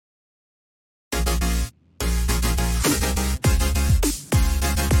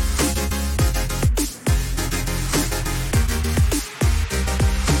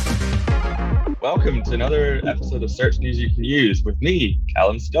Welcome to another episode of Search News You Can Use with me,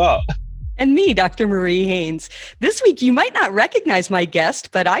 Callum Scott. And me, Dr. Marie Haynes. This week, you might not recognize my guest,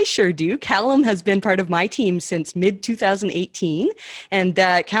 but I sure do. Callum has been part of my team since mid 2018. And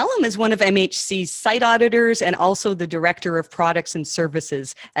Callum is one of MHC's site auditors and also the director of products and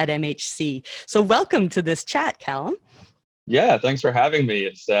services at MHC. So, welcome to this chat, Callum. Yeah, thanks for having me.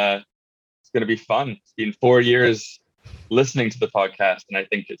 It's going to be fun. It's been 4 years listening to the podcast, and I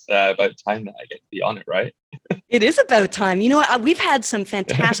think it's about time that I get to be on it, right? It is about time. You know, we've had some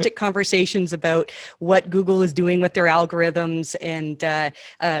fantastic conversations about what Google is doing with their algorithms and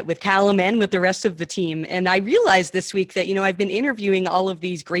with Callum and with the rest of the team. And I realized this week that, I've been interviewing all of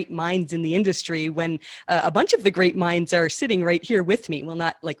these great minds in the industry when a bunch of the great minds are sitting right here with me. Well,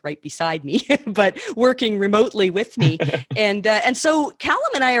 not like right beside me, but working remotely with me. And so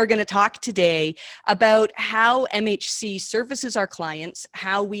Callum and I are going to talk today about how MHC services our clients,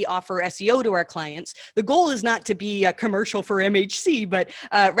 how we offer SEO to our clients. The goal is not to be a commercial for MHC, but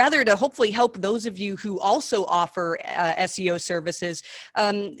rather to hopefully help those of you who also offer SEO services.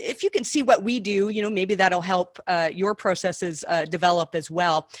 If you can see what we do, maybe that'll help your processes develop as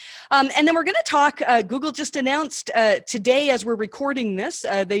well. And then we're going to talk, Google just announced today as we're recording this,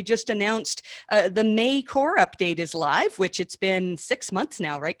 they just announced the May core update is live, which it's been 6 months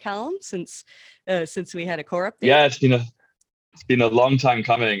now, right, Callum, since we had a core update? Yeah, it's been a long time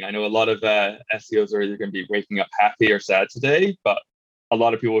coming. I know a lot of SEOs are either going to be waking up happy or sad today, but a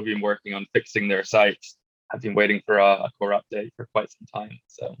lot of people have been working on fixing their sites. Have been waiting for a core update for quite some time.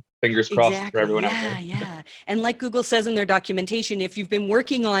 So fingers crossed for everyone out there. Yeah. And like Google says in their documentation, if you've been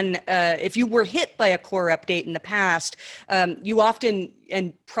working on, if you were hit by a core update in the past, you often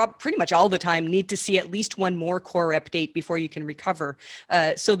and pretty much all the time need to see at least one more core update before you can recover.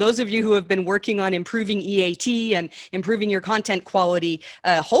 So those of you who have been working on improving EAT and improving your content quality,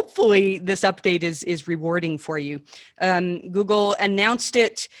 hopefully this update is rewarding for you. Google announced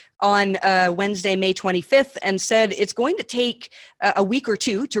it on Wednesday, May 25th, and said it's going to take a week or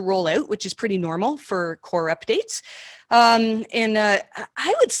two to roll out, which is pretty normal for core updates.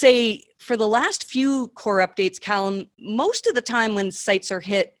 I would say for the last few core updates, Callum, most of the time when sites are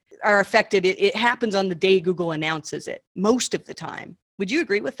affected, it happens on the day Google announces it, most of the time. Would you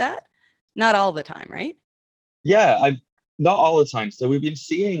agree with that? Not all the time, right? Yeah, not all the time. So we've been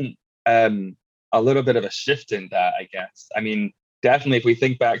seeing a little bit of a shift in that, I guess. I mean, definitely, if we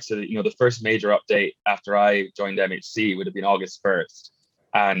think back to the first major update after I joined MHC would have been August 1st,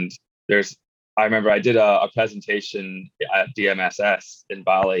 and I remember I did a presentation at DMSS in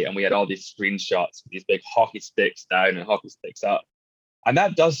Bali, and we had all these screenshots with these big hockey sticks down and hockey sticks up, and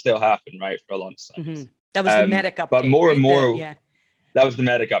that does still happen, right, for a lot of sites. Mm-hmm. That was the Medic update. But more and more, that was the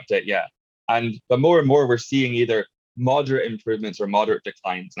Medic update, yeah. But more and more, we're seeing either moderate improvements or moderate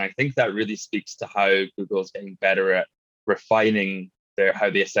declines, and I think that really speaks to how Google's getting better at refining how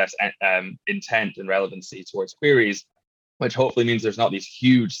they assess intent and relevancy towards queries, which hopefully means there's not these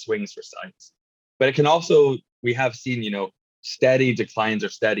huge swings for sites. But it can also, we have seen, steady declines or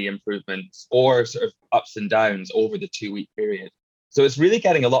steady improvements or sort of ups and downs over the 2-week period. So it's really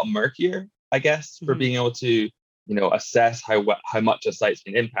getting a lot murkier, I guess, for being able to, assess how much a site's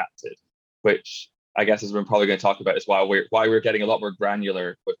been impacted, which I guess as we're probably going to talk about is why we're getting a lot more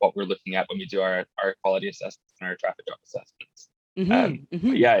granular with what we're looking at when we do our quality assessments and our traffic drop assessments.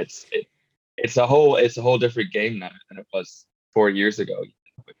 But yeah, it's a whole different game now than it was 4 years ago,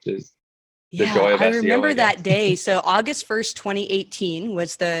 which is the joy of SEO. I remember that day. So August 1st, 2018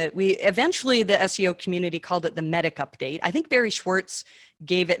 was eventually the SEO community called it the Medic update. I think Barry Schwartz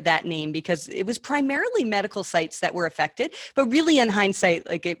gave it that name because it was primarily medical sites that were affected, but really in hindsight,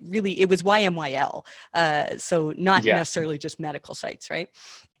 it was YMYL. So not necessarily just medical sites, right?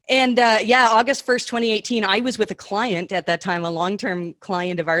 And August 1st, 2018, I was with a client at that time, a long-term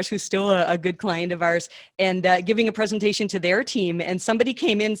client of ours who's still a good client of ours, and giving a presentation to their team. And somebody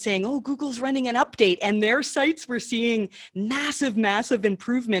came in saying, oh, Google's running an update, and their sites were seeing massive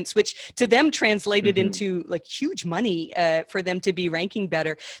improvements, which to them translated into huge money for them to be ranking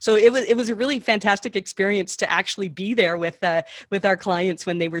better. So it was a really fantastic experience to actually be there with our clients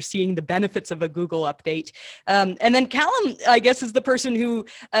when they were seeing the benefits of a Google update. And then Callum, I guess, is the person who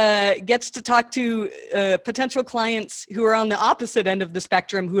gets to talk to potential clients who are on the opposite end of the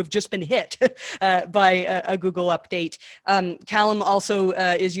spectrum who have just been hit by a Google update. Callum also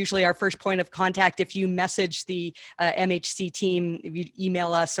is usually our first point of contact if you message the MHC team, if you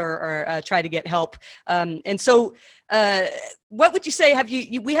email us or try to get help. And so what would you say?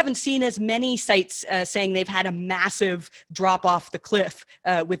 We haven't seen as many sites saying they've had a massive drop off the cliff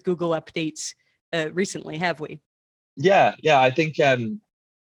with Google updates recently, have we? Yeah. I think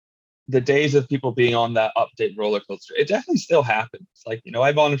the days of people being on that update roller coaster, it definitely still happens. Like,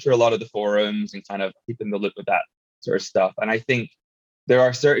 I monitor a lot of the forums and kind of keep in the loop with that sort of stuff. And I think there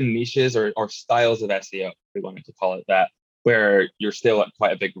are certain niches or styles of SEO, if we wanted to call it that, where you're still at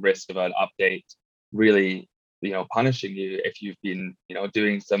quite a big risk of an update really, punishing you if you've been,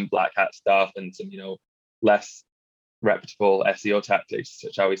 doing some black hat stuff and some, less reputable SEO tactics,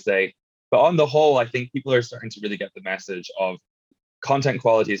 shall we say. But on the whole, I think people are starting to really get the message of content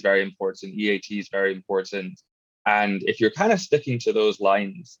quality is very important, EAT is very important. And if you're kind of sticking to those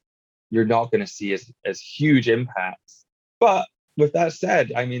lines, you're not going to see as huge impacts. But with that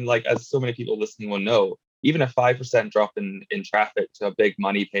said, I mean, like, as so many people listening will know, even a 5% drop in traffic to a big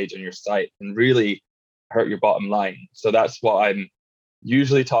money page on your site can really hurt your bottom line. So that's what I'm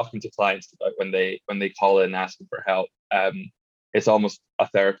usually talking to clients about when they call in asking for help. It's almost a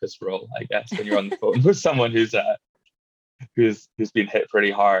therapist role, I guess, when you're on the phone with someone who's been hit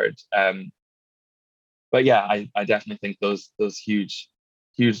pretty hard. But yeah, I definitely think those huge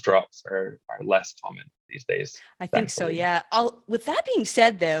drops are less common these days. I think so, yeah. With that being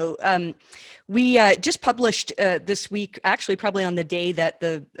said, though, we just published this week, actually probably on the day that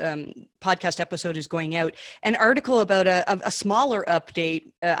the podcast episode is going out, an article about a smaller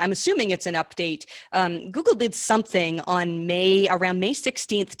update. I'm assuming it's an update. Google did something on around May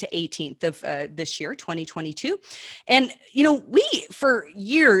 16th to 18th of this year, 2022. And, we, for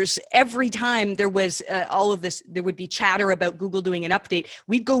years, every time there was all of this, there would be chatter about Google doing an update,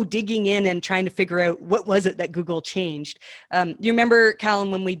 we'd go digging in and trying to figure out what was it that Google changed. You remember, Callum,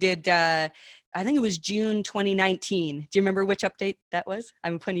 when we did, I think it was June 2019. Do you remember which update that was?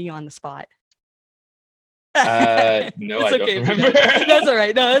 I'm putting you on the spot. No, I don't remember. That's all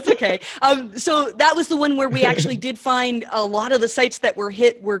right. No, that's okay. So that was the one where we actually did find a lot of the sites that were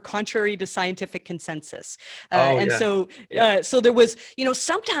hit were contrary to scientific consensus. So there was,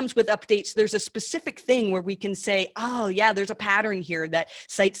 sometimes with updates, there's a specific thing where we can say, oh yeah, there's a pattern here that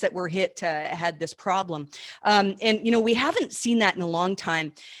sites that were hit had this problem. And we haven't seen that in a long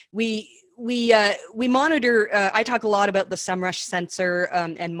time. We monitor, I talk a lot about the SEMrush sensor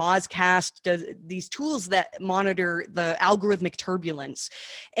and Mozcast, does these tools that monitor the algorithmic turbulence.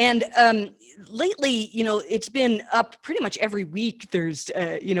 And lately, it's been up pretty much every week. There's,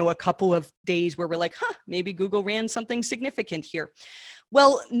 a couple of days where we're like, maybe Google ran something significant here.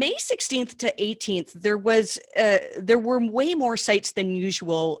 Well, May 16th to 18th, there were way more sites than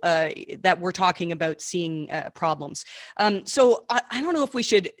usual that were talking about seeing problems. So I don't know if we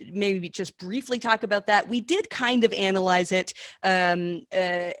should maybe just briefly talk about that. We did kind of analyze it,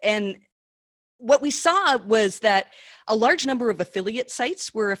 and what we saw was that a large number of affiliate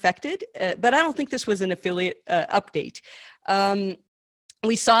sites were affected, but I don't think this was an affiliate update.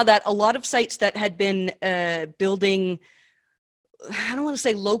 We saw that a lot of sites that had been building, I don't want to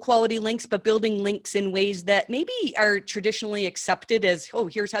say low quality links, but building links in ways that maybe are traditionally accepted as, oh,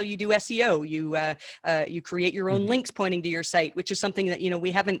 here's how you do SEO. You create your own links pointing to your site, which is something that,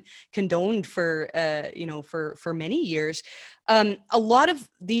 we haven't condoned for many years. A lot of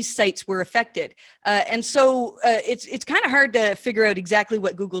these sites were affected. And so it's kind of hard to figure out exactly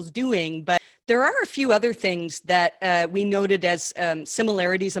what Google's doing, but there are a few other things that we noted as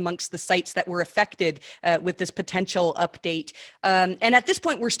similarities amongst the sites that were affected with this potential update. And at this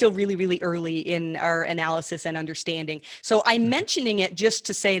point, we're still really, really early in our analysis and understanding. So I'm mentioning it just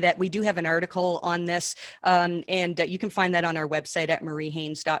to say that we do have an article on this, and you can find that on our website at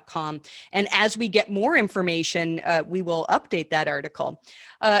mariehaynes.com. And as we get more information, we will update that article.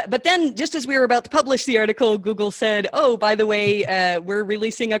 But then just as we were about to publish the article, Google said, oh, by the way, we're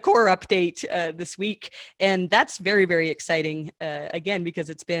releasing a core update this week. And that's very, very exciting, again, because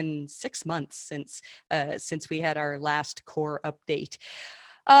it's been 6 months since we had our last core update.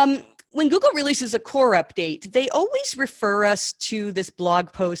 When Google releases a core update, they always refer us to this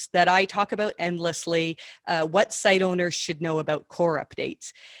blog post that I talk about endlessly, what site owners should know about core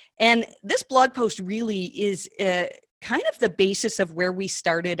updates. And this blog post really is kind of the basis of where we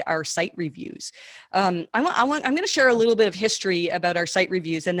started our site reviews. I'm going to share a little bit of history about our site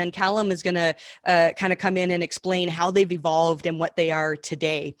reviews, and then Callum is going to kind of come in and explain how they've evolved and what they are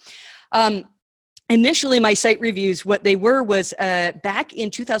today. Initially, my site reviews, what they were was back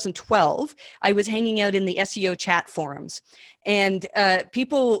in 2012, I was hanging out in the SEO chat forums. And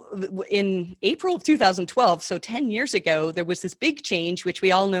people in April of 2012, so 10 years ago, there was this big change, which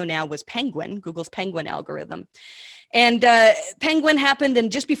we all know now was Penguin, Google's Penguin algorithm. And Penguin happened, and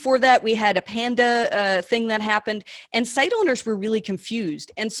just before that, we had a Panda thing that happened, and site owners were really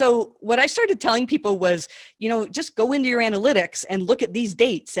confused. And so what I started telling people was, just go into your analytics and look at these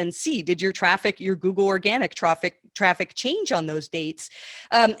dates and see, did your traffic, your Google organic traffic traffic change on those dates.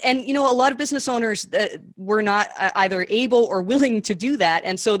 And, you know, a lot of business owners were not either able or willing to do that.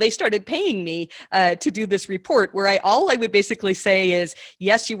 And so they started paying me to do this report where all I would basically say is,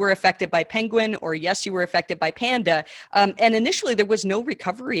 yes, you were affected by Penguin, or yes, you were affected by Panda. And initially there was no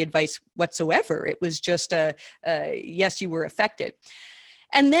recovery advice whatsoever. It was just yes, you were affected.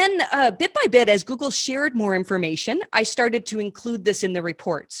 And then bit by bit, as Google shared more information, I started to include this in the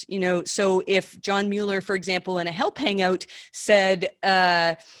reports. You know, so if John Mueller, for example, in a Help Hangout said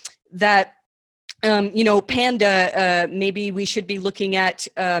that, you know, Panda, maybe we should be looking at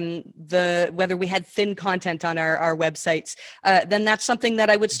whether we had thin content on our websites, then that's something that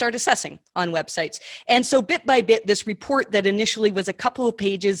I would start assessing on websites. And so bit by bit, this report that initially was a couple of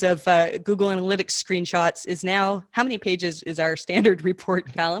pages of Google Analytics screenshots is now, how many pages is our standard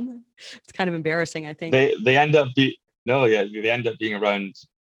report, Callum? It's kind of embarrassing, I think. They end up they end up being around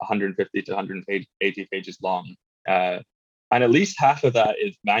 150 to 180 pages long. And at least half of that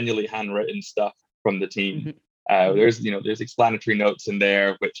is manually handwritten stuff from the team. There's explanatory notes in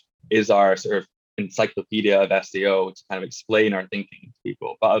there, which is our sort of encyclopedia of SEO to kind of explain our thinking to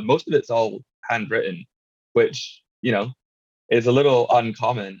people. But most of it's all handwritten, which, you know, is a little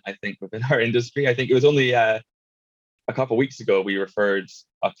uncommon, I think, within our industry. I think it was only a couple of weeks ago we referred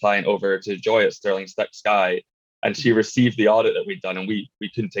a client over to Joy at Sterling Sky, and she received the audit that we'd done, and we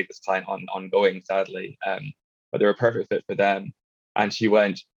couldn't take this client ongoing, sadly. But they were a perfect fit for them. And she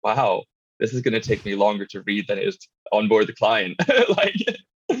went, wow, this is going to take me longer to read than it is to onboard the client.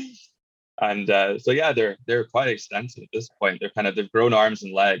 So yeah, they're quite extensive at this point. They've grown arms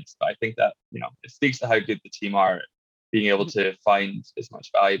and legs, but I think that, you know, it speaks to how good the team are at being able to find as much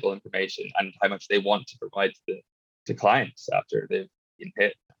valuable information and how much they want to provide to clients after they've been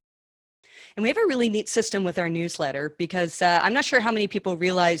hit. And we have a really neat system with our newsletter, because I'm not sure how many people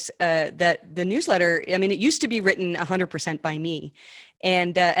realize that the newsletter, I mean, it used to be written 100% by me.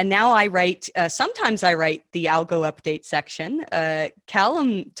 And now I write, sometimes I write the algo update section.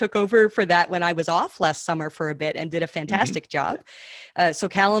 Callum took over for that when I was off last summer for a bit and did a fantastic job. So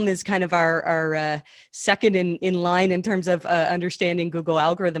Callum is kind of our second in line in terms of understanding Google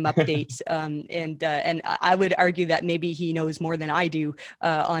algorithm updates. And I would argue that maybe he knows more than I do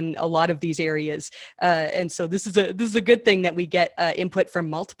on a lot of these areas. And so this is a good thing that we get input from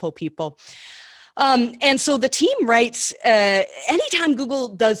multiple people. And so the team writes, anytime Google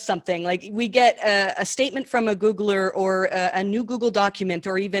does something, like we get a statement from a Googler or a new Google document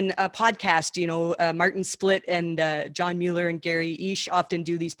or even a podcast, you know, Martin Splitt and John Mueller and Gary Ish often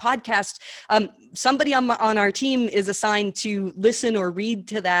do these podcasts. Somebody on our team is assigned to listen or read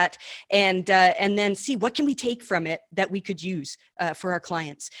to that and then see what can we take from it that we could use for our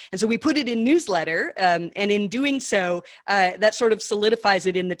clients. And so we put it in newsletter, and in doing so, that sort of solidifies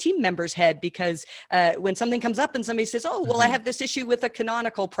it in the team member's head, because when something comes up and somebody says, oh, well, I have this issue with a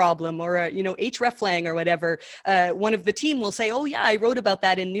canonical problem or a, you know, hreflang or whatever, one of the team will say, oh yeah, I wrote about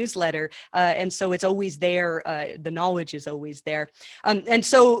that in newsletter. And so it's always there. The knowledge is always there. And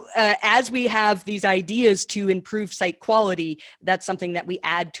so as we have these ideas to improve site quality, that's something that we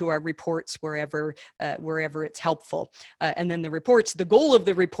add to our reports wherever it's helpful. And then the reports, the goal of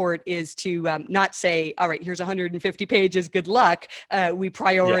the report is to not say, all right, here's 150 pages, good luck. We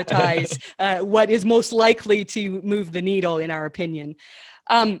prioritize what is most likely to move the needle, in our opinion.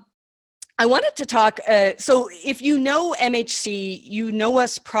 I wanted to talk, so if you know MHC, you know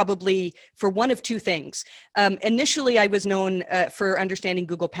us probably for one of two things. Initially, I was known for understanding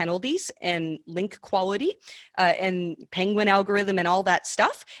Google penalties and link quality and Penguin algorithm and all that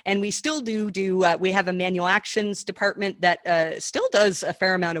stuff. And we still do we have a manual actions department that still does a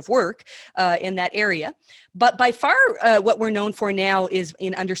fair amount of work in that area. But by far, what we're known for now is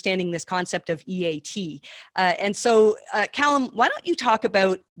in understanding this concept of EAT. And so, Callum, why don't you talk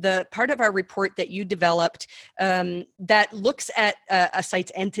about the part of our report that you developed that looks at a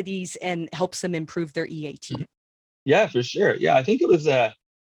site's entities and helps them improve their EAT? Yeah, for sure. Yeah, I think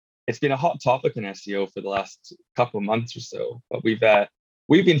it's been a hot topic in SEO for the last couple of months or so. But we've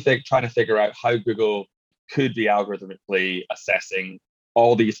been trying to figure out how Google could be algorithmically assessing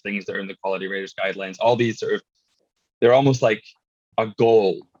all these things that are in the quality raters guidelines. All these they're almost like a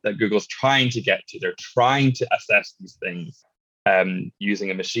goal that Google's trying to get to. They're trying to assess these things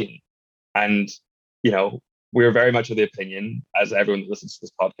using a machine. And, you know, we're very much of the opinion, as everyone that listens to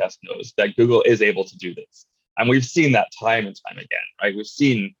this podcast knows, that Google is able to do this. And we've seen that time and time again, right? We've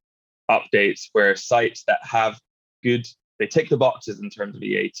seen updates where sites that have they tick the boxes in terms of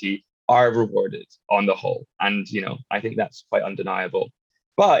EAT are rewarded on the whole. And, you know, I think that's quite undeniable.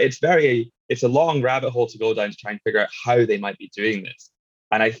 But it's a long rabbit hole to go down to try and figure out how they might be doing this.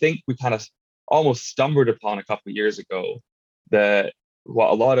 And I think we kind of almost stumbled upon a couple of years ago, the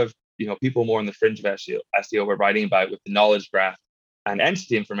what a lot of people more on the fringe of SEO were writing about with the knowledge graph and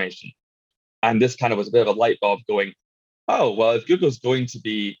entity information. And this kind of was a bit of a light bulb going, oh, well, if Google's going to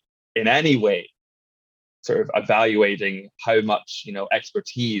be in any way sort of evaluating how much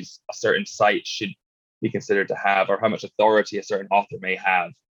expertise a certain site should be considered to have, or how much authority a certain author may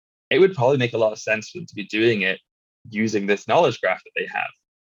have, it would probably make a lot of sense for them to be doing it using this knowledge graph that they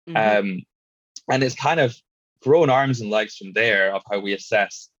have. And it's kind of grown arms and legs from there of how we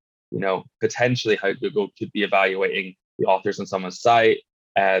assess, potentially how Google could be evaluating the authors on someone's site,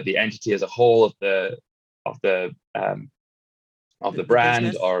 the entity as a whole of the brand,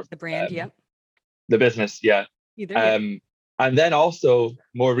 business, or the brand, the business, yeah. Either, and then also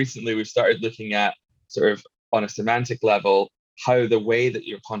more recently, we've started looking at sort of on a semantic level how the way that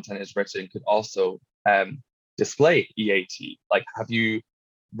your content is written could also display EAT. Like, have you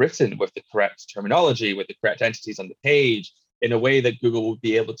written with the correct terminology, with the correct entities on the page, in a way that Google will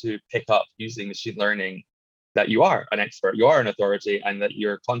be able to pick up using machine learning that you are an expert, you are an authority, and that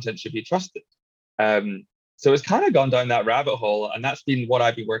your content should be trusted. So it's kind of gone down that rabbit hole, and that's been what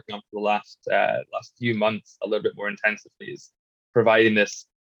I've been working on for the last few months, a little bit more intensively, is providing this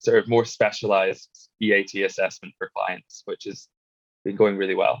sort of more specialized EAT assessment for clients, which has been going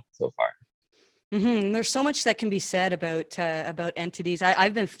really well so far. There's so much that can be said about entities.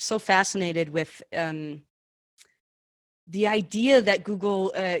 I've been so fascinated with the idea that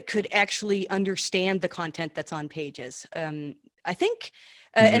Google could actually understand the content that's on pages. I think,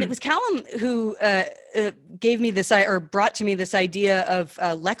 and it was Callum who gave me this, or brought to me this idea of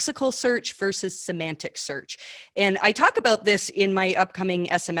lexical search versus semantic search. And I talk about this in my upcoming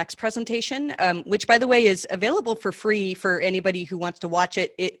SMX presentation, which, by the way, is available for free for anybody who wants to watch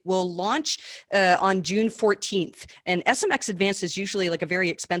it. It will launch on June 14th. And SMX Advanced is usually like a very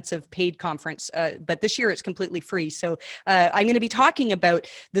expensive paid conference, but this year it's completely free. So I'm going to be talking about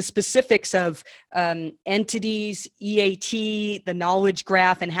the specifics of entities, EAT, the knowledge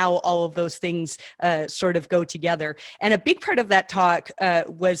graph, and how all of those things sort of go together. And a big part of that talk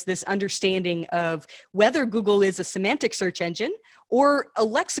was this understanding of whether Google is a semantic search engine or a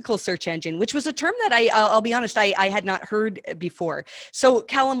lexical search engine, which was a term that I'll be honest, I had not heard before. So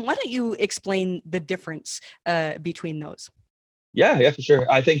Callum, why don't you explain the difference between those? Yeah, for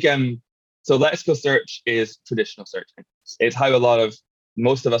sure. I think so lexical search is traditional search engines. It's how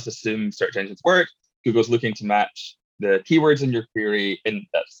most of us assume search engines work. Google's looking to match the keywords in your query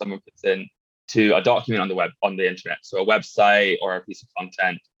that someone puts in to a document on the web, on the internet, so a website or a piece of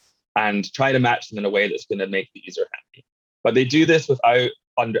content, and try to match them in a way that's going to make the user happy. But they do this without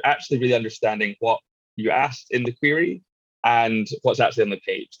actually really understanding what you asked in the query and what's actually on the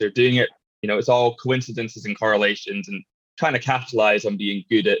page. They're doing it, it's all coincidences and correlations, and trying to capitalize on being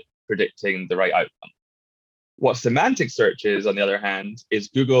good at predicting the right outcome. What semantic search is, on the other hand, is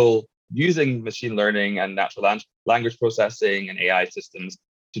Google using machine learning and natural language processing and AI systems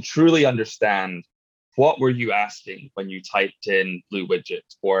to truly understand what were you asking when you typed in blue widget,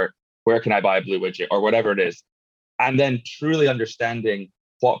 or where can I buy a blue widget, or whatever it is, and then truly understanding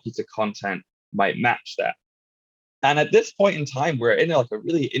what piece of content might match that. And at this point in time, we're in a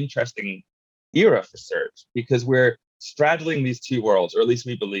really interesting era for search, because we're straddling these two worlds, or at least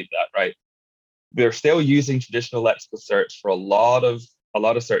we believe that, right? They're still using traditional lexical search for a lot of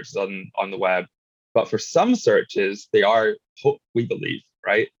searches on the web, but for some searches, they are, we believe,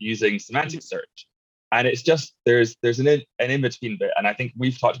 right, using semantic search. And it's just, there's an in-between bit. And I think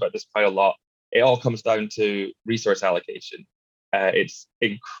we've talked about this quite a lot. It all comes down to resource allocation. It's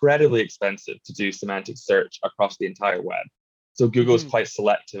incredibly expensive to do semantic search across the entire web. So Google is quite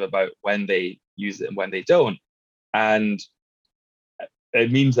selective about when they use it and when they don't. And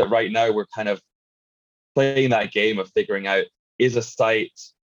it means that right now we're kind of playing that game of figuring out, is a site,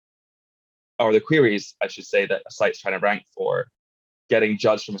 or the queries, I should say, that a site's trying to rank for, getting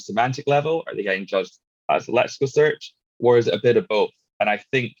judged from a semantic level? Are they getting judged as a lexical search? Or is it a bit of both? And I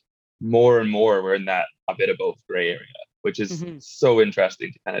think more and more we're in that a bit of both gray area, which is so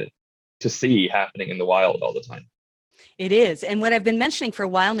interesting to see happening in the wild all the time. It is. And what I've been mentioning for a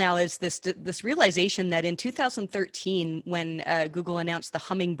while now is this realization that in 2013, when Google announced the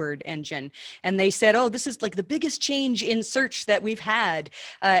Hummingbird engine, and they said, oh, this is like the biggest change in search that we've had.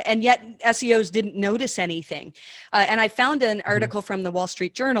 And yet SEOs didn't notice anything. And I found an article from the Wall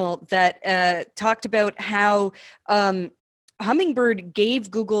Street Journal that talked about how Hummingbird gave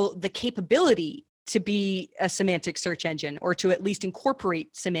Google the capability to be a semantic search engine, or to at least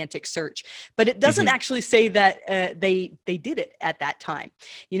incorporate semantic search, but it doesn't actually say that they did it at that time,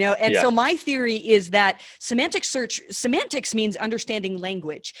 And so my theory is that semantics means understanding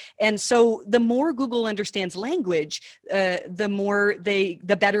language, and so the more Google understands language,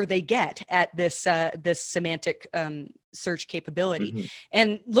 the better they get at this semantic search capability.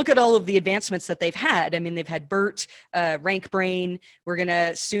 And look at all of the advancements that they've had. I mean, they've had BERT, RankBrain. We're going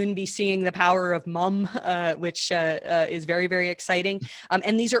to soon be seeing the power of MUM, which is very, very exciting.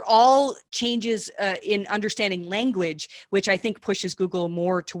 And these are all changes in understanding language, which I think pushes Google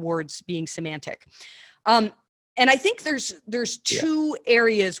more towards being semantic. And I think there's two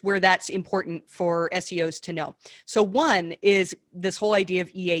areas where that's important for SEOs to know. So one is this whole idea of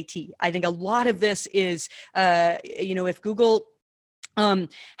EAT. I think a lot of this is, if Google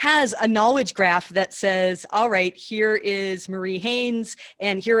has a knowledge graph that says, all right, here is Marie Haynes,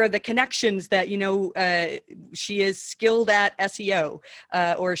 and here are the connections that, she is skilled at SEO,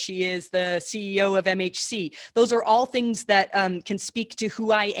 or she is the CEO of MHC. Those are all things that can speak to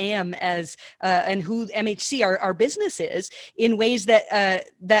who I am as, and who MHC, our business is, in ways that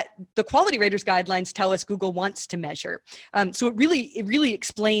that the Quality Raters guidelines tell us Google wants to measure. So it really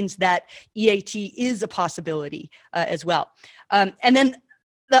explains that EAT is a possibility as well. And then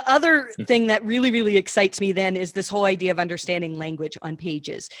the other thing that really, really excites me then is this whole idea of understanding language on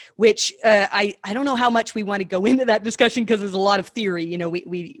pages, which I don't know how much we want to go into that discussion, because there's a lot of theory.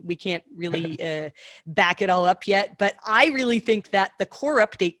 We can't really back it all up yet. But I really think that the core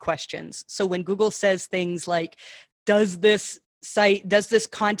update questions, so when Google says things like, does this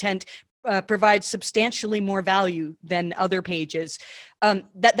content provide substantially more value than other pages,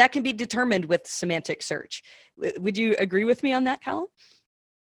 that can be determined with semantic search. Would you agree with me on that, Callum?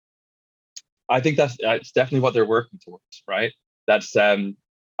 I think it's definitely what they're working towards, right? That's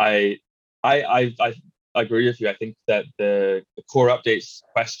I agree with you. I think that the core updates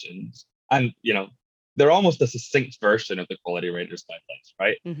questions, and they're almost a succinct version of the Quality Raters guidelines,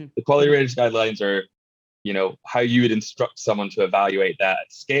 right? The Quality Raters guidelines are how you would instruct someone to evaluate that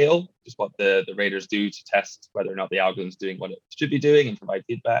at scale, just what the raters do to test whether or not the algorithm is doing what it should be doing and provide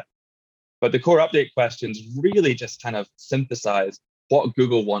feedback. But the core update questions really just kind of synthesize what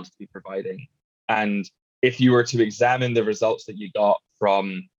Google wants to be providing. And if you were to examine the results that you got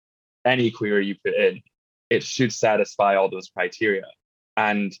from any query you put in, it should satisfy all those criteria.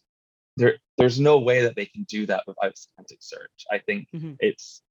 And there's no way that they can do that without semantic search. I think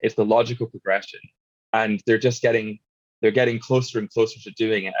it's the logical progression. And they're getting closer and closer to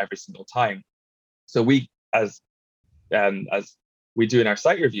doing it every single time. So we, as we do in our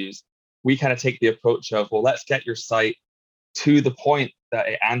site reviews, we kind of take the approach of, well, let's get your site to the point that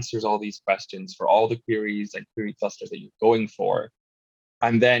it answers all these questions for all the queries and query clusters that you're going for.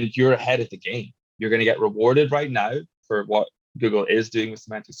 And then you're ahead of the game. You're going to get rewarded right now for what Google is doing with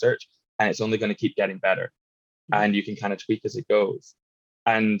semantic search, and it's only going to keep getting better. And you can kind of tweak as it goes.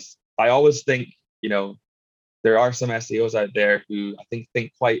 And I always think, there are some SEOs out there who I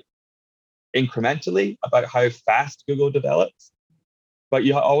think quite incrementally about how fast Google develops. But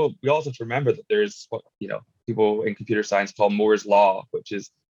we also have to remember that there's what people in computer science call Moore's law, which is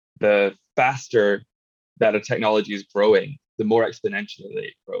the faster that a technology is growing, the more exponentially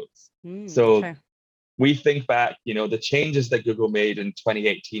it grows. So we think back, the changes that Google made in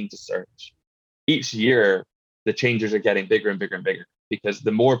 2018 to search. Each year, the changes are getting bigger and bigger and bigger, because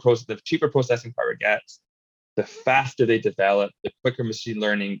the cheaper processing power it gets, the faster they develop, the quicker machine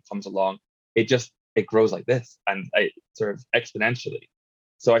learning comes along. It grows like this, and sort of exponentially.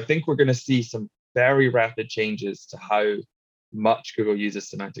 So I think we're going to see some very rapid changes to how much Google uses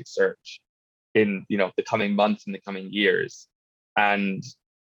semantic search in the coming months and the coming years. And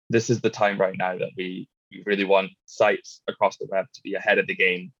this is the time right now that we really want sites across the web to be ahead of the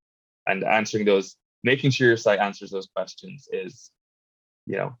game, and making sure your site answers those questions is,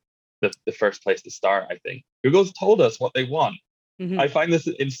 the first place to start. I think Google's told us what they want. I find this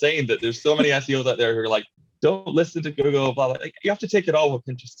insane that there's so many SEOs out there who are like, don't listen to Google, blah, blah. Like, you have to take it all with a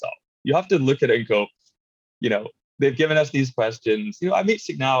pinch of salt. You have to look at it and go, they've given us these questions.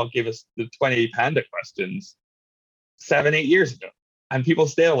 iMeetSignal gave us the 20 Panda questions 7-8 years ago, and people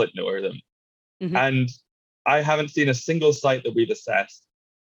still ignore them. And I haven't seen a single site that we've assessed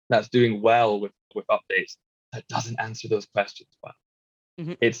that's doing well with updates that doesn't answer those questions well.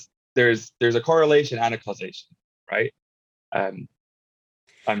 There's a correlation and a causation, right?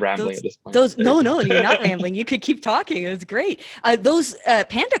 I'm rambling at this point. No, you're not rambling. You could keep talking. It was great. Those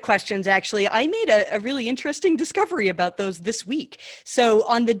Panda questions, actually, I made a really interesting discovery about those this week. So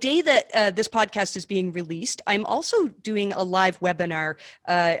on the day that this podcast is being released, I'm also doing a live webinar.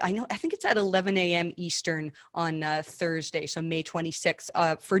 I think it's at 11 a.m. Eastern on Thursday, so May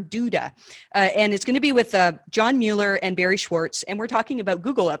 26th, for Duda. And it's going to be with John Mueller and Barry Schwartz. And we're talking about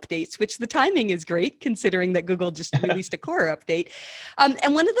Google updates, which the timing is great considering that Google just released a core update.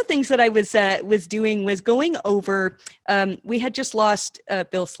 And one of the things that I was doing was going over, we had just lost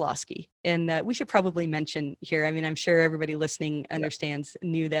Bill Slawski. And we should probably mention here, I mean, I'm sure everybody listening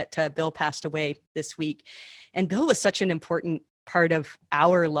knew that Bill passed away this week. And Bill was such an important part of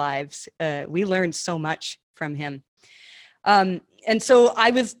our lives. We learned so much from him. And so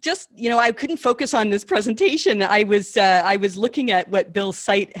I was just, I couldn't focus on this presentation. I was looking at what Bill's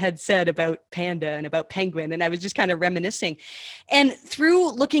site had said about Panda and about Penguin, and I was just kind of reminiscing. And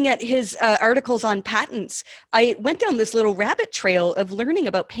through looking at his articles on patents, I went down this little rabbit trail of learning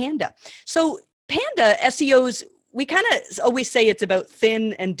about Panda. So Panda SEOs, we kind of always say it's about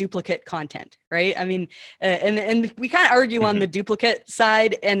thin and duplicate content, right? I mean, and we kind of argue on the duplicate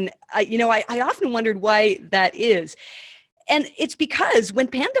side. And I often wondered why that is. And it's because when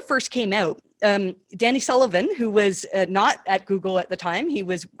Panda first came out, Danny Sullivan, who was not at Google at the time, he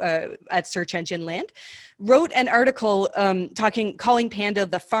was at Search Engine Land, wrote an article calling Panda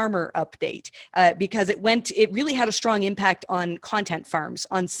the farmer update because it really had a strong impact on content farms,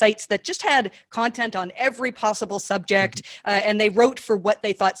 on sites that just had content on every possible subject, and they wrote for what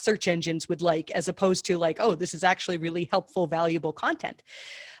they thought search engines would like, as opposed to like, oh, this is actually really helpful, valuable content.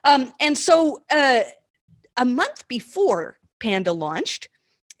 And so a month before Panda launched,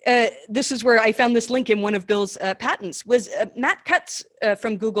 this is where I found this link in one of Bill's patents, was Matt Cutts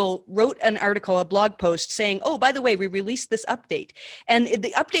from Google wrote an article, a blog post saying, oh, by the way, we released this update. And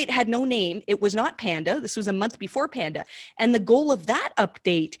the update had no name. It was not Panda. This was a month before Panda. And the goal of that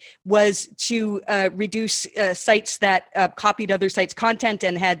update was to reduce sites that copied other sites' content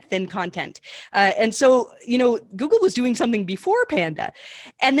and had thin content. And so, Google was doing something before Panda.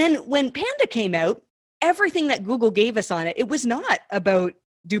 And then when Panda came out, everything that Google gave us on it, it was not about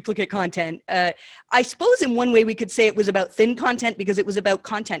duplicate content. I suppose in one way we could say it was about thin content because it was about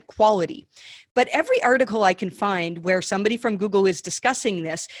content quality. But every article I can find where somebody from Google is discussing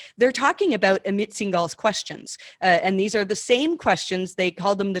this, they're talking about Amit Singhal's questions. And these are the same questions. They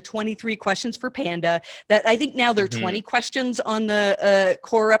call them the 23 questions for Panda, that I think now there are 20 questions on the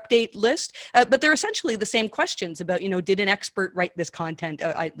core update list. But they're essentially the same questions about, did an expert write this content?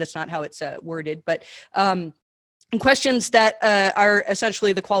 That's not how it's worded, but questions that are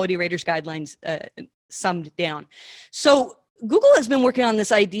essentially the quality raters guidelines summed down. So Google has been working on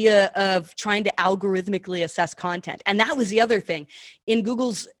this idea of trying to algorithmically assess content. And that was the other thing. In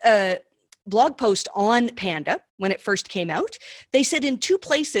Google's blog post on Panda, when it first came out, they said in 2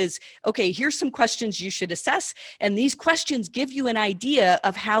 places, okay, here's some questions you should assess. And these questions give you an idea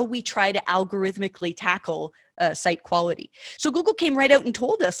of how we try to algorithmically tackle site quality. So Google came right out and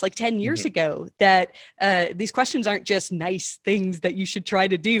told us like 10 years ago that these questions aren't just nice things that you should try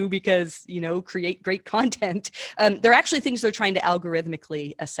to do because, create great content. They're actually things they're trying to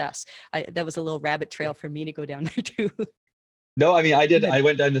algorithmically assess. That was a little rabbit trail for me to go down there too. No, I mean, I did. I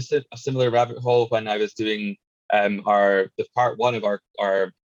went down a similar rabbit hole when I was doing the part 1 of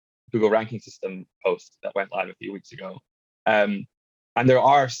our Google ranking system post that went live a few weeks ago. And there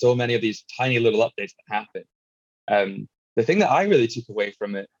are so many of these tiny little updates that happen. The thing that I really took away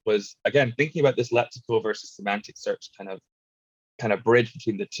from it was, again, thinking about this lexical versus semantic search kind of bridge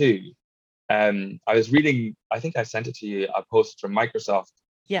between the two. I was reading, I think I sent it to you, a post from Microsoft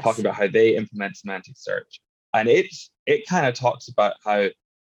talking about how they implement semantic search. And it kind of talks about how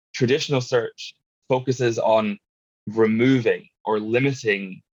traditional search focuses on removing or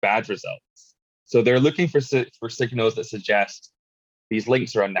limiting bad results. So they're looking for signals that suggest these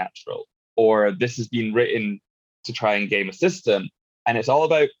links are unnatural, or this has been written to try and game a system. And it's all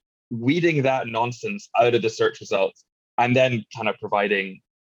about weeding that nonsense out of the search results and then kind of providing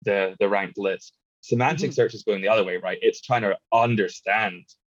the ranked list. Semantic search is going the other way, right? It's trying to understand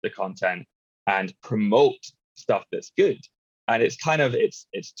the content and promote stuff that's good. And it's kind of, it's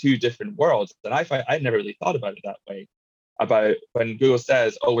 2 different worlds. And I'd never really thought about it that way, about when Google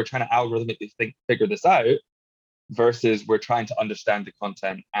says, oh, we're trying to algorithmically figure this out, versus we're trying to understand the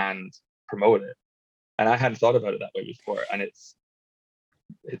content and promote it. And I hadn't thought about it that way before. And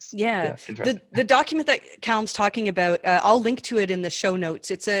It's Yeah, interesting. the document that Calum's talking about, I'll link to it in the show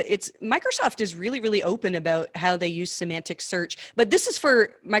notes. It's Microsoft is really open about how they use semantic search, but this is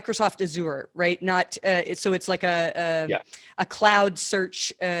for Microsoft Azure, right? Not so it's like a cloud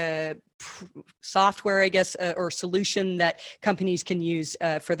search software, I guess, or solution that companies can use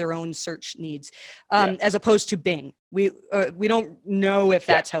for their own search needs, as opposed to Bing. We don't know if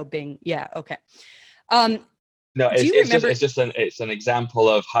that's how Bing. Yeah, okay. No, do you remember? It's an example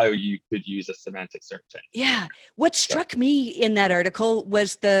of how you could use a semantic search engine. Yeah. What struck me in that article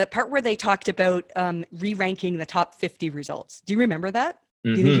was the part where they talked about re-ranking the top 50 results. Do you remember that?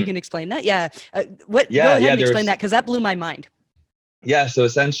 Do you think you can explain that? Yeah. Go ahead and explain that, because that blew my mind. Yeah. So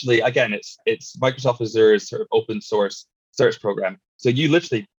essentially, again, it's Microsoft Azure's sort of open source search program. So you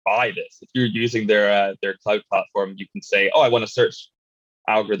literally buy this. If you're using their cloud platform, you can say, "Oh, I want a search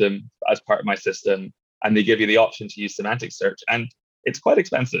algorithm as part of my system," and they give you the option to use semantic search, and it's quite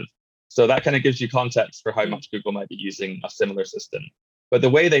expensive. So that kind of gives you context for how much Google might be using a similar system. But the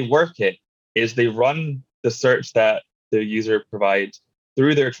way they work it is they run the search that the user provides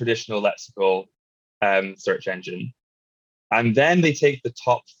through their traditional lexical search engine. And then they take the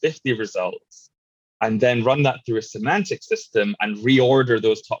top 50 results and then run that through a semantic system and reorder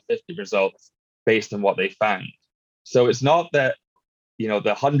those top 50 results based on what they found. So it's not that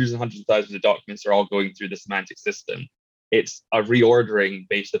the hundreds and hundreds of thousands of documents are all going through the semantic system. It's a reordering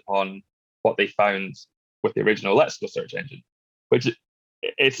based upon what they found with the original lexical search engine, which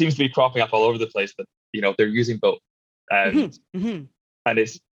it seems to be cropping up all over the place, that they're using both. And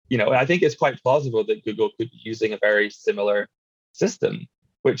it's, I think it's quite plausible that Google could be using a very similar system,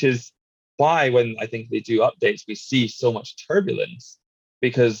 which is why when I think they do updates, we see so much turbulence,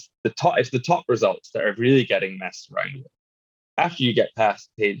 because it's the top results that are really getting messed around with. After you get past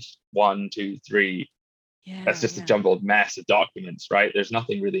page 1, 2, 3, that's just a jumbled mess of documents, right? There's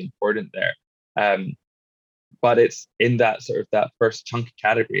nothing really important there. But it's in that sort of that first chunk of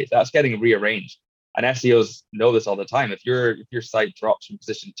categories that's getting rearranged. And SEOs know this all the time. If your site drops from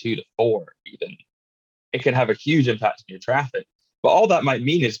position 2 to 4, even, it can have a huge impact on your traffic. But all that might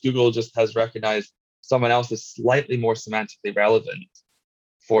mean is Google just has recognized someone else is slightly more semantically relevant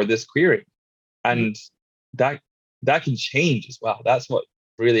for this query. And that can change as well. That's what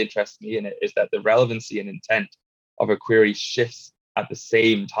really interests me in it, is that the relevancy and intent of a query shifts at the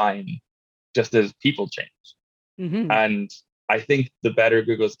same time, just as people change. And I think the better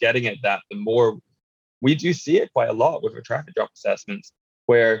Google's getting at that, the more we do see it quite a lot with our traffic drop assessments,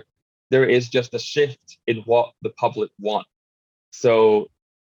 where there is just a shift in what the public want. So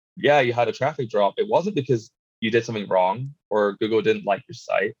yeah, you had a traffic drop. It wasn't because you did something wrong or Google didn't like your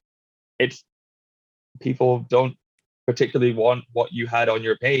site. It's people don't particularly want what you had on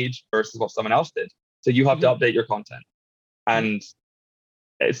your page versus what someone else did. So you have to update your content. And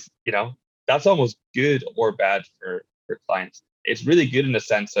it's, that's almost good or bad for clients. It's really good in the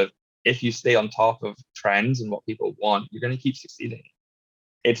sense of, if you stay on top of trends and what people want, you're going to keep succeeding.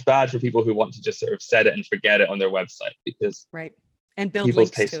 It's bad for people who want to just sort of set it and forget it on their website, because and build people's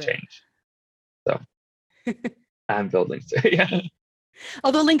links tastes to change. So and build links to it. Yeah.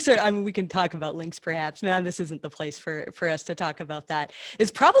 Although links are, we can talk about links perhaps. No, this isn't the place for us to talk about that. It's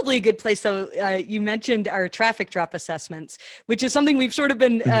probably a good place. So you mentioned our traffic drop assessments, which is something we've sort of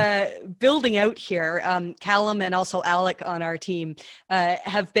been building out here. Calum and also Alec on our team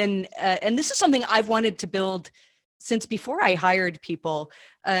have been, and this is something I've wanted to build since before I hired people,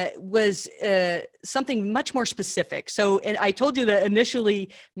 was something much more specific. So, and I told you that initially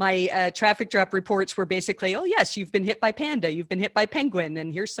my traffic drop reports were basically, oh yes, you've been hit by panda, you've been hit by penguin,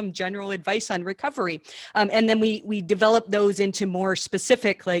 and here's some general advice on recovery. And then we developed those into more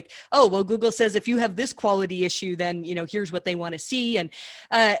specific, like, oh, well, Google says if you have this quality issue, then here's what they want to see. And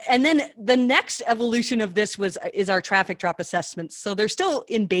then the next evolution of this is our traffic drop assessments. So they're still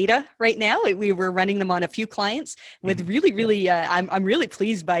in beta right now. We were running them on a few clients with really, I'm really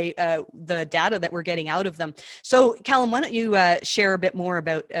pleased by the data that we're getting out of them. So Calum, why don't you share a bit more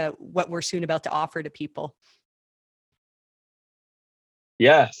about what we're soon about to offer to people?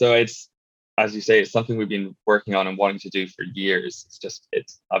 Yeah, so it's, as you say, it's something we've been working on and wanting to do for years.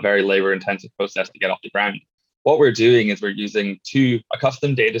 It's a very labor intensive process to get off the ground. What we're doing is we're using a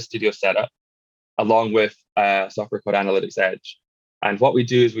custom data studio setup along with software called Analytics Edge. And what we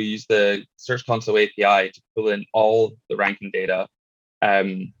do is we use the Search Console API to pull in all the ranking data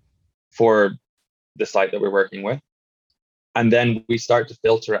for the site that we're working with. And then we start to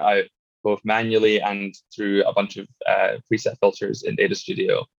filter it out both manually and through a bunch of preset filters in Data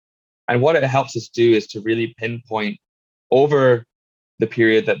Studio. And what it helps us do is to really pinpoint over the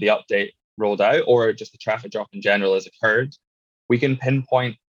period that the update rolled out, or just the traffic drop in general has occurred, we can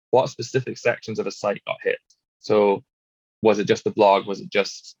pinpoint what specific sections of a site got hit. So was it just the blog? Was it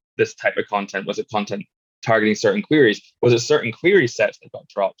just this type of content? Was it content targeting certain queries? Was it certain query sets that got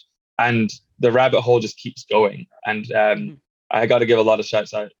dropped? And the rabbit hole just keeps going. And I got to give a lot of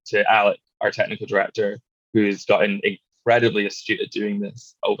shouts out to Alec, our technical director, who's gotten incredibly astute at doing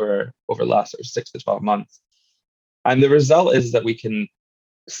this over the last 6 to 12 months. And the result is that we can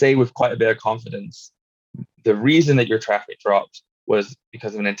say with quite a bit of confidence, the reason that your traffic dropped was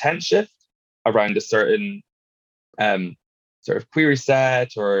because of an intent shift around a certain sort of query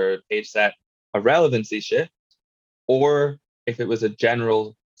set or page set, a relevancy shift, or if it was a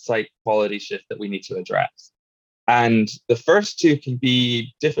general site quality shift that we need to address. And the first two can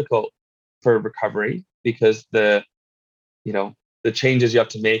be difficult for recovery because the changes you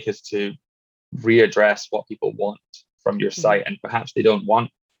have to make is to readdress what people want from your site, and perhaps they don't want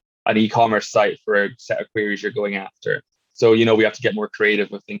an e-commerce site for a set of queries you're going after. So, we have to get more creative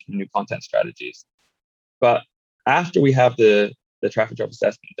with thinking new content strategies. But after we have the traffic drop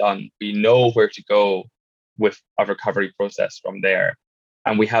assessment done, we know where to go with a recovery process from there.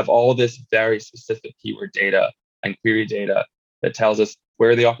 And we have all this very specific keyword data and query data that tells us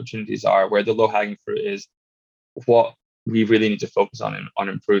where the opportunities are, where the low-hanging fruit is, what we really need to focus on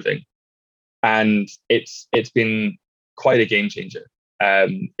improving. And it's been quite a game changer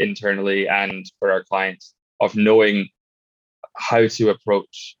internally and for our clients of knowing how to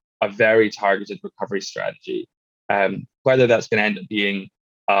approach a very targeted recovery strategy. Whether that's going to end up being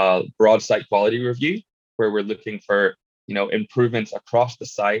a broad site quality review, where we're looking for improvements across the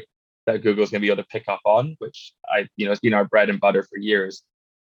site that Google's going to be able to pick up on, which it's been our bread and butter for years.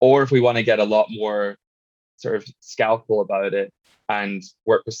 Or if we want to get a lot more sort of scalpel about it and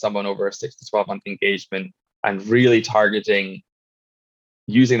work with someone over a 6 to 12 month engagement and really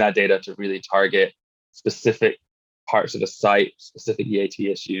using that data to really target specific parts of the site, specific EAT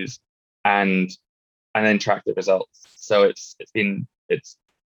issues, and then track the results. So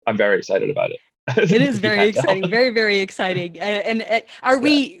I'm very excited about it. It is very exciting, very, very exciting. And are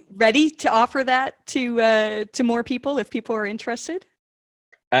we ready to offer that to more people if people are interested?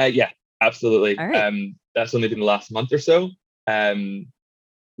 Yeah, absolutely. All right. That's only been the last month or so.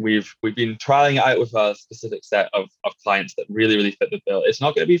 We've been trialing it out with a specific set of clients that really, really fit the bill. It's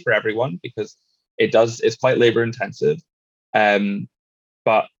not going to be for everyone because it's quite labor intensive,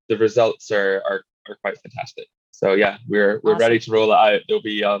 but the results are quite fantastic. So yeah, we're Awesome. ready to roll it out. There'll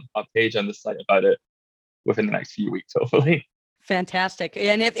be a page on the site about it within the next few weeks, hopefully. Fantastic.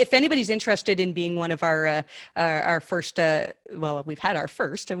 And if anybody's interested in being one of our first, we've had our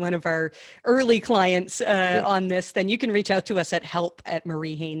first and one of our early clients on this, then you can reach out to us at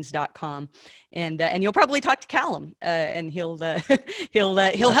help@mariehaynes.com. And you'll probably talk to Callum, and he'll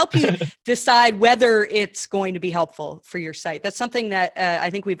help you decide whether it's going to be helpful for your site. That's something that I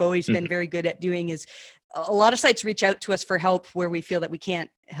think we've always been very good at doing. Is a lot of sites reach out to us for help where we feel that we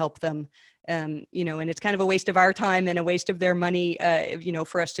can't help them. And it's kind of a waste of our time and a waste of their money,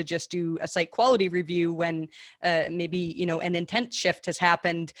 for us to just do a site quality review when maybe, an intent shift has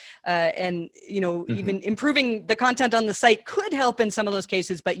happened, and, even improving the content on the site could help in some of those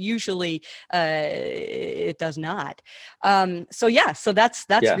cases, but usually it does not. So that's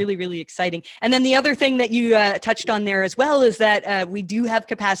really, really exciting. And then the other thing that you touched on there as well is that we do have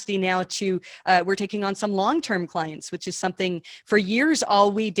capacity now we're taking on some long-term clients, which is something for years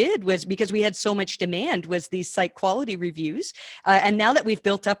all we did was because we had so much demand was these site quality reviews. And now that we've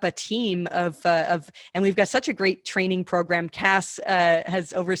built up a team and we've got such a great training program, Cass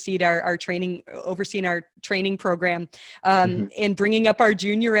has overseen our training program, and bringing up our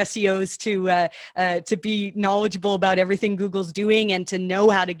junior SEOs to be knowledgeable about everything Google's doing and to know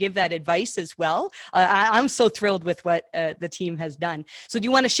how to give that advice as well. I'm so thrilled with what the team has done. So do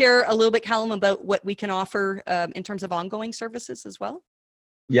you want to share a little bit, Callum, about what we can offer in terms of ongoing services as well?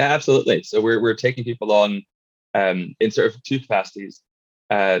 Yeah, absolutely. So we're taking people on in sort of two capacities.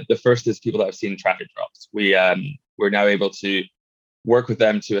 The first is people that have seen traffic drops. We're now able to work with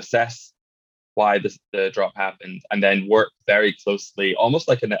them to assess why the drop happened, and then work very closely, almost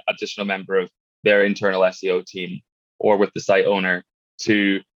like an additional member of their internal SEO team or with the site owner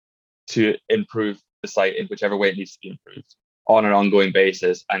to improve the site in whichever way it needs to be improved on an ongoing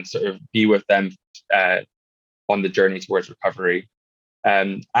basis, and sort of be with them on the journey towards recovery.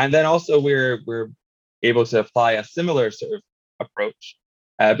 And then also we're able to apply a similar sort of approach,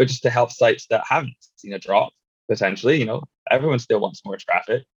 but just to help sites that haven't seen a drop, potentially, everyone still wants more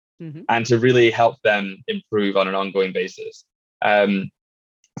traffic, and to really help them improve on an ongoing basis.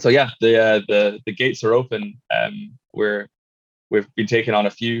 So yeah, the gates are open. We've been taking on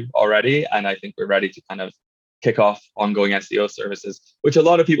a few already, and I think we're ready to kind of kick off ongoing SEO services, which a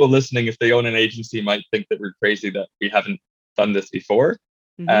lot of people listening, if they own an agency, might think that we're crazy that we haven't done this before.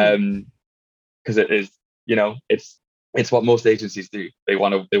 Mm-hmm. Because it is, it's what most agencies do. They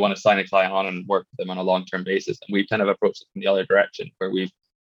want to sign a client on and work with them on a long-term basis. And we kind of approached it from the other direction, where we've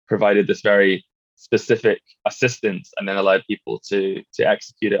provided this very specific assistance and then allowed people to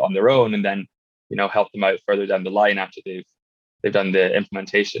execute it on their own, and then help them out further down the line after they've done the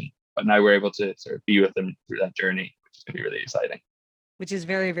implementation. But now we're able to sort of be with them through that journey, which is going to be really exciting. Which is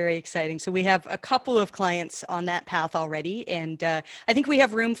very, very exciting. So we have a couple of clients on that path already. And I think we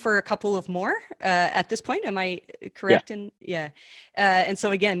have room for a couple of more at this point. Am I correct? Yeah. And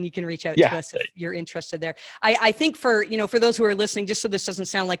so again, you can reach out to us if you're interested there. I think for those who are listening, just so this doesn't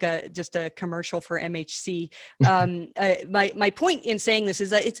sound like just a commercial for MHC, my point in saying this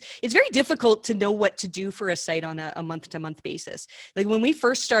is that it's very difficult to know what to do for a site on a month-to-month basis. Like when we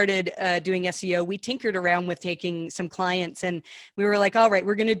first started doing SEO, we tinkered around with taking some clients, and we were like, all right,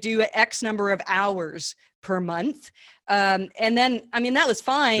 we're going to do X number of hours per month. And then, I mean, that was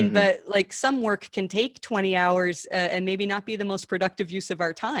fine, Mm-hmm. but like some work can take 20 hours and maybe not be the most productive use of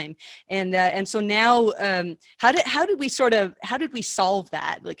our time. And so now, how did we solve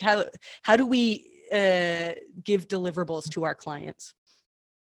that? Like how do we give deliverables to our clients?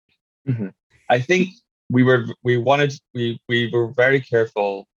 Mm-hmm. I think we were very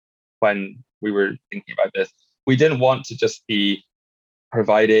careful when we were thinking about this. We didn't want to just be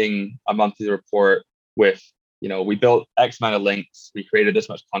providing a monthly report with, we built X amount of links, we created this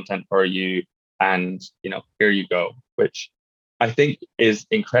much content for you, and here you go, which I think is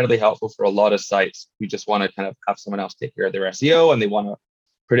incredibly helpful for a lot of sites who just want to kind of have someone else take care of their SEO and they want a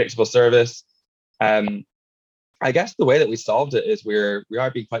predictable service. I guess the way that we solved it is we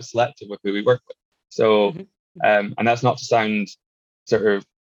are being quite selective with who we work with. So, and that's not to sound sort of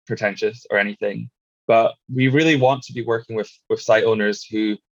pretentious or anything, but we really want to be working with site owners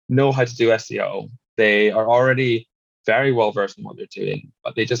who know how to do SEO. They are already very well versed in what they're doing,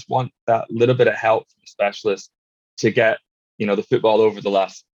 but they just want that little bit of help from a specialist to get, the football over the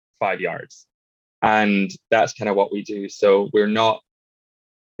last 5 yards. And that's kind of what we do. So we're not,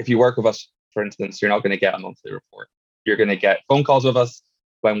 if you work with us, for instance, you're not going to get a monthly report. You're going to get phone calls with us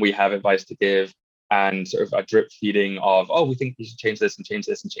when we have advice to give, and sort of a drip feeding of, oh, we think you should change this and change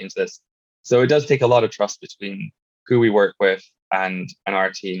this and change this. So it does take a lot of trust between who we work with and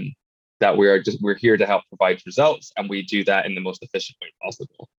our team, that we're here to help provide results, and we do that in the most efficient way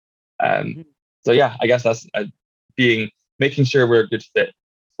possible. So yeah, I guess that's making sure we're a good fit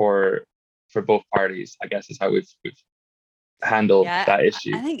for both parties, I guess, is how we've handled that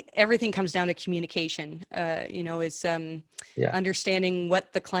issue. I think everything comes down to communication. Is understanding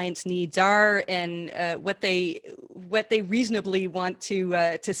what the client's needs are and what they reasonably want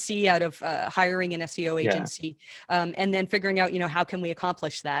to see out of hiring an SEO agency, and then figuring out how can we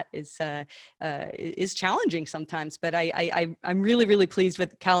accomplish that is challenging sometimes. But I'm really, really pleased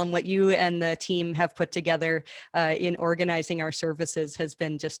with, Callum, what you and the team have put together in organizing our services has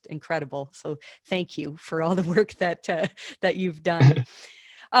been just incredible. So thank you for all the work that you've done.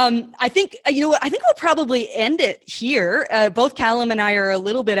 I think we'll probably end it here. Both Callum and I are a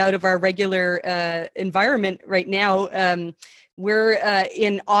little bit out of our regular environment right now. We're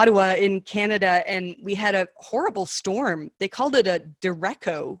in Ottawa in Canada, and we had a horrible storm. They called it a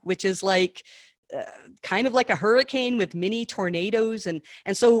derecho, which is like kind of like a hurricane with mini tornadoes, and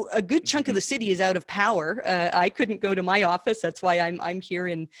so a good chunk of the city is out of power. I couldn't go to my office. That's why I'm here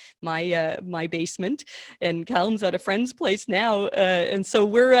in my basement, and Callum's at a friend's place now. And so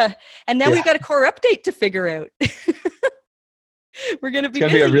we're and now we've got a core update to figure out. We're going to be.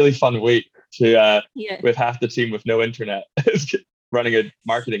 It's going to be a really fun week to with half the team with no internet, running a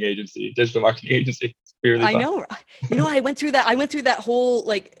digital marketing agency. Really I know. I went through that whole,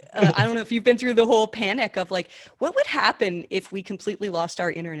 like, I don't know if you've been through the whole panic of like, what would happen if we completely lost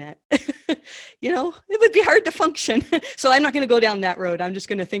our internet? It would be hard to function. So I'm not going to go down that road. I'm just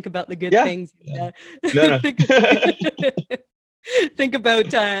going to think about the good things. No. Think about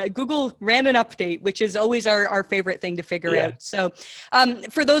Google ran an update, which is always our favorite thing to figure out. So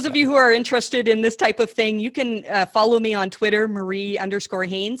for those of you who are interested in this type of thing, you can follow me on Twitter,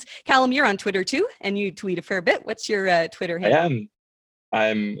 Marie_Haynes. Callum, you're on Twitter too, and you tweet a fair bit. What's your Twitter handle? I am.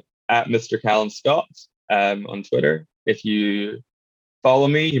 I'm at Mr. Callum Scott on Twitter. If you follow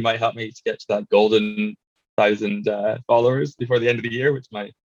me, you might help me to get to that golden 1,000 followers before the end of the year, which is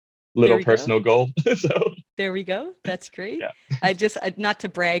my little personal goal. So there we go. That's great. I not to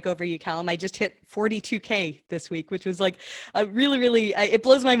brag over you, Callum, I just hit 42K this week, which was like really, really, it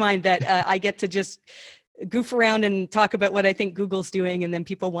blows my mind that I get to just goof around and talk about what I think Google's doing, and then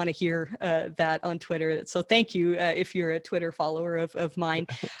people want to hear that on Twitter. So thank you if you're a Twitter follower of mine.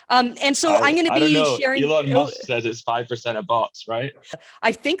 And so I'm going to be sharing. Elon Musk says it's 5% of bots, right?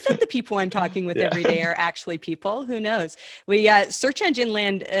 I think that the people I'm talking with every day are actually people. Who knows? We Search Engine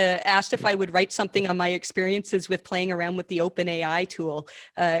Land asked if I would write something on my experiences with playing around with the OpenAI tool,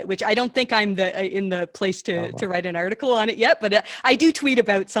 which I don't think I'm in the place to write an article on it yet, but I do tweet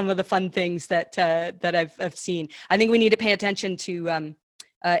about some of the fun things that I've seen. I think we need to pay attention to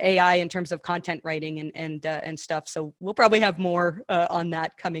AI in terms of content writing and stuff. So we'll probably have more on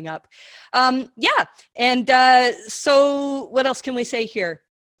that coming up. So what else can we say here?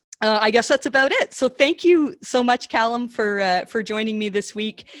 I guess that's about it. So thank you so much, Callum, for joining me this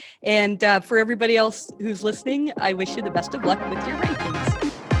week. And for everybody else who's listening, I wish you the best of luck with your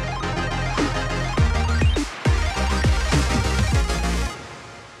rankings.